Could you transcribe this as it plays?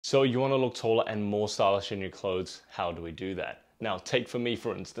So you want to look taller and more stylish in your clothes. How do we do that? Now, take for me,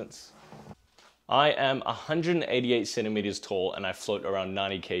 for instance. I am 188 centimeters tall and I float around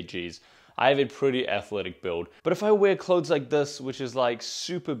 90 kgs. I have a pretty athletic build, but if I wear clothes like this, which is like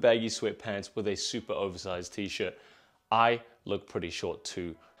super baggy sweatpants with a super oversized t-shirt, I look pretty short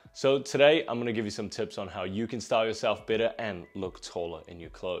too. So today I'm gonna give you some tips on how you can style yourself better and look taller in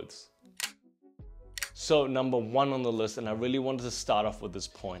your clothes. So number one on the list, and I really wanted to start off with this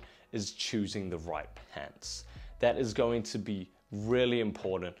point, is choosing the right pants. That is going to be really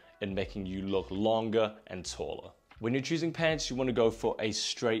important in making you look longer and taller. When you're choosing pants, you want to go for a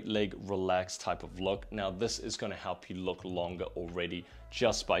straight leg, relaxed type of look. Now this is going to help you look longer already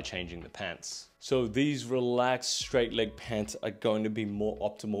just by changing the pants. So these relaxed straight leg pants are going to be more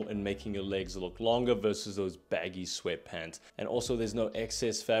optimal in making your legs look longer versus those baggy sweatpants. And also there's no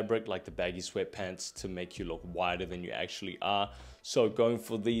excess fabric like the baggy sweatpants to make you look wider than you actually are. So going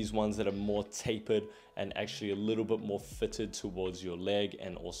for these ones that are more tapered and actually a little bit more fitted towards your leg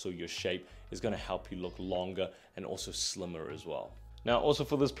and also your shape is going to help you look longer and also slimmer as well. Now also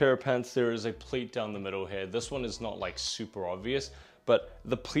for this pair of pants, there is a pleat down the middle here. This one is not like super obvious, but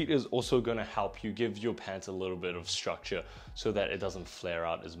the pleat is also going to help you give your pants a little bit of structure so that it doesn't flare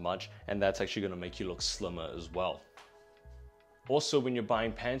out as much, and that's actually going to make you look slimmer as well. Also, when you're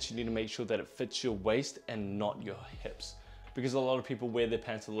buying pants, you need to make sure that it fits your waist and not your hips, because a lot of people wear their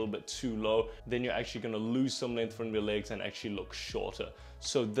pants a little bit too low. Then you're actually going to lose some length from your legs and actually look shorter.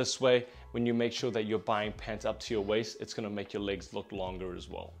 So this way, when you make sure that you're buying pants up to your waist, it's going to make your legs look longer as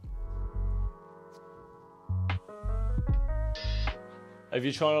well. If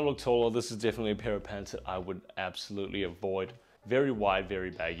you're trying to look taller, this is definitely a pair of pants that I would absolutely avoid. Very wide, very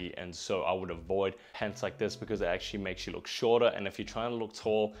baggy, and so I would avoid pants like this because it actually makes you look shorter. And if you're trying to look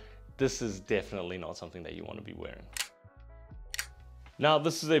tall, this is definitely not something that you want to be wearing. Now,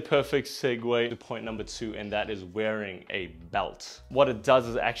 this is a perfect segue to point number two, and that is wearing a belt. What it does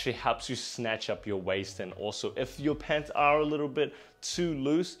is it actually helps you snatch up your waist, and also if your pants are a little bit too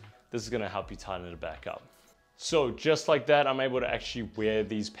loose, this is going to help you tighten it back up. So just like that, I'm able to actually wear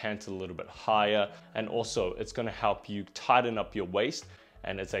these pants a little bit higher, and also it's going to help you tighten up your waist,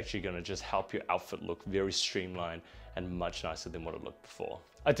 and it's actually going to just help your outfit look very streamlined and much nicer than what it looked before.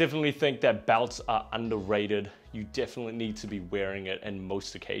 I definitely think that belts are underrated. You definitely need to be wearing it in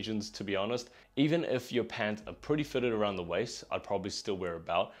most occasions, to be honest. Even if your pants are pretty fitted around the waist, I'd probably still wear a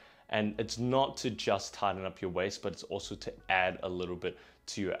belt. And it's not to just tighten up your waist, but it's also to add a little bit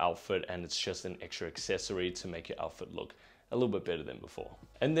to your outfit, and it's just an extra accessory to make your outfit look a little bit better than before.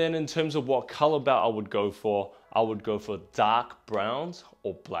 And then in terms of what color belt I would go for dark browns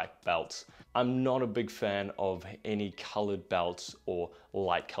or black belts. I'm not a big fan of any colored belts or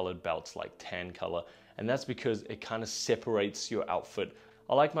light colored belts like tan color, and that's because it kind of separates your outfit.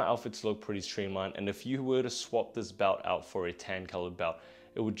 I like my outfit to look pretty streamlined, and if you were to swap this belt out for a tan colored belt,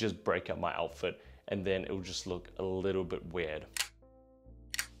 it would just break up my outfit, and then it would just look a little bit weird.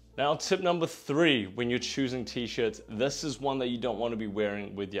 Now, tip number three, when you're choosing t-shirts, this is one that you don't want to be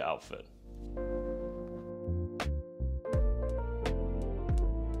wearing with your outfit.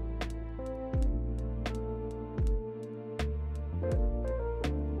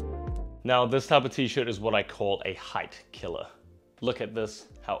 Now, this type of t-shirt is what I call a height killer. Look at this,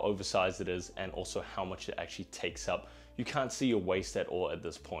 how oversized it is, and also how much it actually takes up. You can't see your waist at all at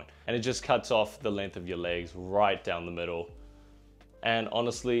this point, and it just cuts off the length of your legs right down the middle. And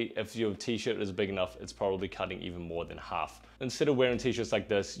honestly, if your t-shirt is big enough, it's probably cutting even more than half. Instead of wearing t-shirts like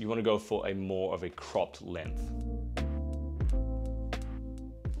this, you want to go for a more of a cropped length.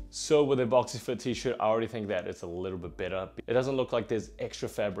 So with a boxy fit t-shirt, I already think that it's a little bit better. It doesn't look like there's extra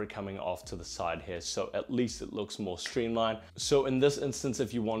fabric coming off to the side here, so at least it looks more streamlined. So in this instance,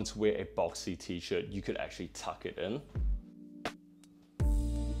 if you wanted to wear a boxy t-shirt, you could actually tuck it in.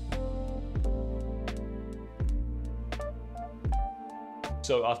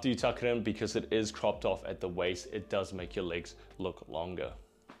 So after you tuck it in, because it is cropped off at the waist, it does make your legs look longer.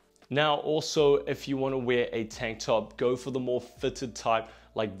 Now also, if you want to wear a tank top, go for the more fitted type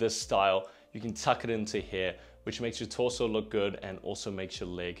like this style. You can tuck it into here, which makes your torso look good and also makes your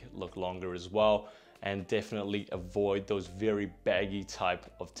leg look longer as well. And definitely avoid those very baggy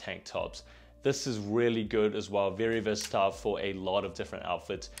type of tank tops. This is really good as well, very versatile for a lot of different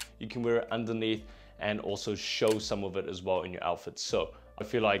outfits. You can wear it underneath and also show some of it as well in your outfit. So I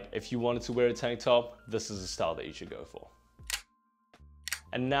feel like if you wanted to wear a tank top, this is the style that you should go for.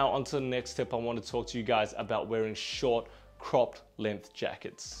 And now onto the next tip, I want to talk to you guys about wearing short, cropped length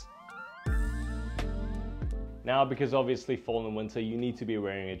jackets. Now, because obviously fall and winter, you need to be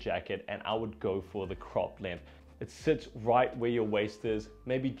wearing a jacket, and I would go for the cropped length. It sits right where your waist is,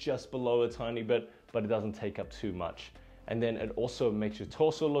 maybe just below a tiny bit, but it doesn't take up too much. And then it also makes your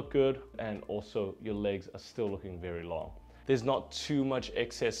torso look good, and also your legs are still looking very long. There's not too much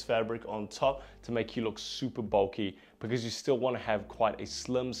excess fabric on top to make you look super bulky, because you still want to have quite a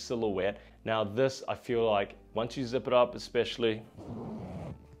slim silhouette. Now this, I feel like once you zip it up especially,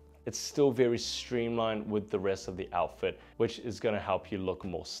 it's still very streamlined with the rest of the outfit, which is going to help you look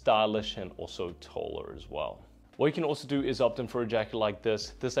more stylish and also taller as well. What you can also do is opt in for a jacket like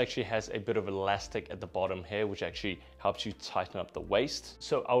this. This actually has a bit of elastic at the bottom here, which actually helps you tighten up the waist.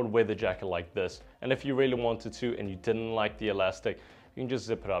 So I would wear the jacket like this. And if you really wanted to and you didn't like the elastic, you can just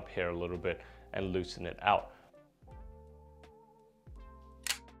zip it up here a little bit and loosen it out.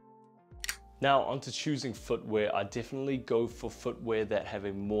 Now onto choosing footwear, I definitely go for footwear that have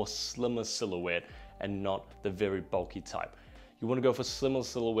a more slimmer silhouette and not the very bulky type. You want to go for slimmer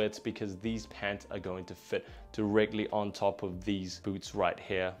silhouettes because these pants are going to fit directly on top of these boots right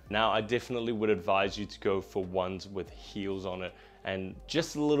here. Now I definitely would advise you to go for ones with heels on it, and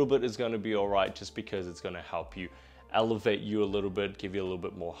just a little bit is going to be alright, just because it's going to help you elevate you a little bit, give you a little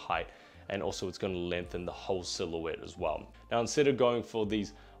bit more height, and also it's going to lengthen the whole silhouette as well. Now instead of going for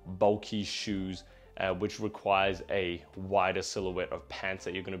these bulky shoes, which requires a wider silhouette of pants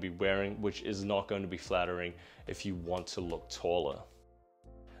that you're going to be wearing, which is not going to be flattering if you want to look taller.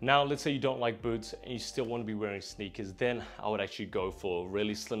 Now let's say you don't like boots and you still want to be wearing sneakers, then I would actually go for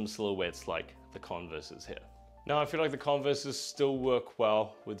really slim silhouettes like the Converses here. Now I feel like the Converses still work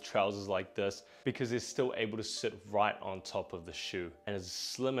well with trousers like this because they're still able to sit right on top of the shoe, and it's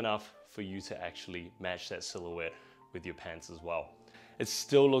slim enough for you to actually match that silhouette with your pants as well. It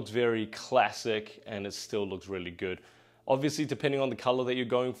still looks very classic and it still looks really good. Obviously, depending on the color that you're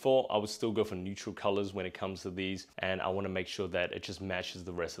going for, I would still go for neutral colors when it comes to these, and I want to make sure that it just matches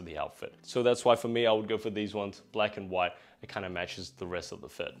the rest of the outfit. So that's why for me, I would go for these ones, black and white. It kind of matches the rest of the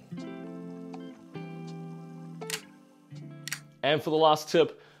fit. And for the last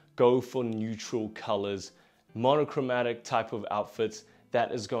tip, go for neutral colors, monochromatic type of outfits.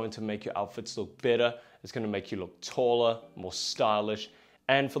 That is going to make your outfits look better. It's going to make you look taller, more stylish.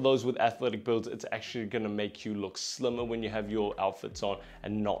 And for those with athletic builds, it's actually going to make you look slimmer when you have your outfits on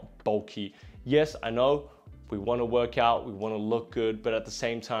and not bulky. Yes, I know we want to work out, we want to look good, but at the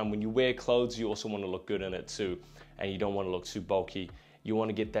same time, when you wear clothes, you also want to look good in it too. And you don't want to look too bulky. You want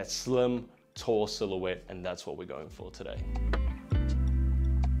to get that slim, tall silhouette, and that's what we're going for today.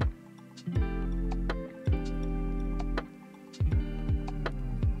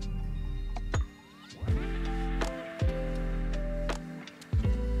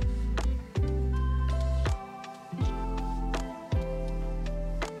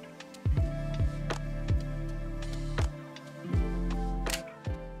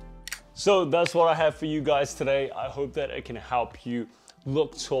 So that's what I have for you guys today. I hope that it can help you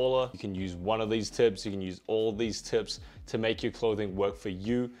look taller. You can use one of these tips, you can use all these tips to make your clothing work for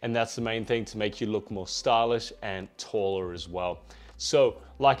you. And that's the main thing, to make you look more stylish and taller as well. So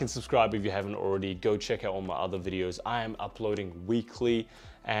like and subscribe if you haven't already. Go check out all my other videos. I am uploading weekly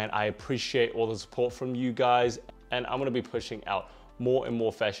and I appreciate all the support from you guys. And I'm gonna be pushing out more and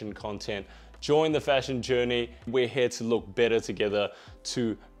more fashion content. Join the fashion journey. We're here to look better together,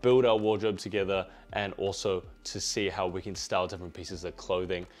 to build our wardrobe together, and also to see how we can style different pieces of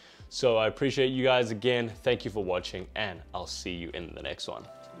clothing. So I appreciate you guys again. Thank you for watching, and I'll see you in the next one.